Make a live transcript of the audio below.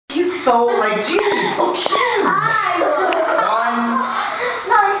so like, geez, so cute. One.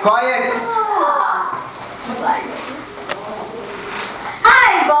 Quiet.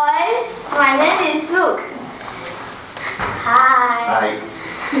 Hi boys, my name is Luke. Hi.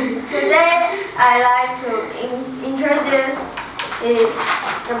 Today I like to introduce the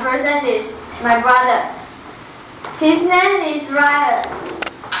person is my brother. His name is Ryan.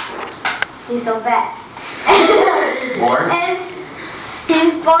 He's so bad. Born? And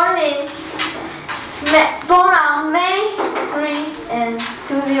he's born on May 3 and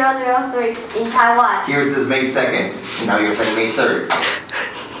 2003 in Taiwan. Here it says May 2nd. Now you're saying May 3rd.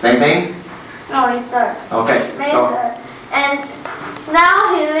 Same thing? No, it's 3rd. Okay. May 3rd. And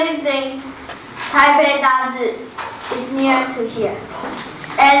now he lives in Taipei Dazi. It's near to here.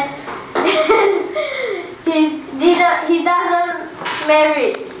 And he doesn't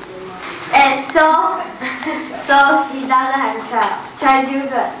marry. And so he doesn't have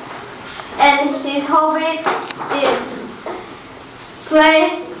children. And his hobby is play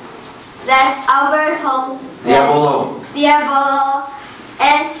that Albert's home. Diabolo.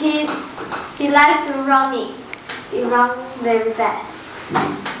 And he likes to running. He runs very fast.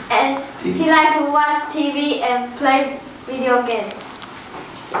 And he likes to watch TV and play video games.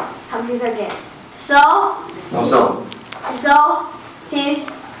 Computer games. So his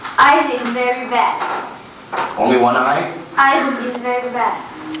eyes is very bad. Only one eye? Eyes is very bad.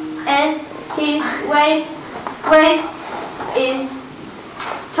 And his weight is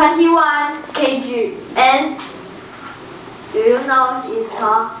 21 kg. And do you know he's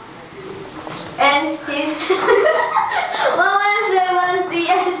tall? And he's 117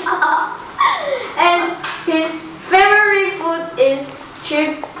 cm tall. And his favorite food is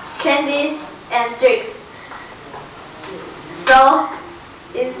chips, candies, and drinks. So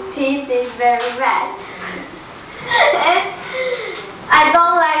his teeth is very bad. And I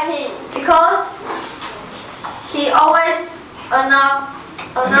don't like him because he always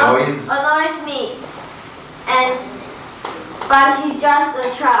annoys me. But he's just a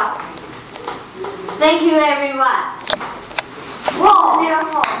child. Thank you everyone. Whoa!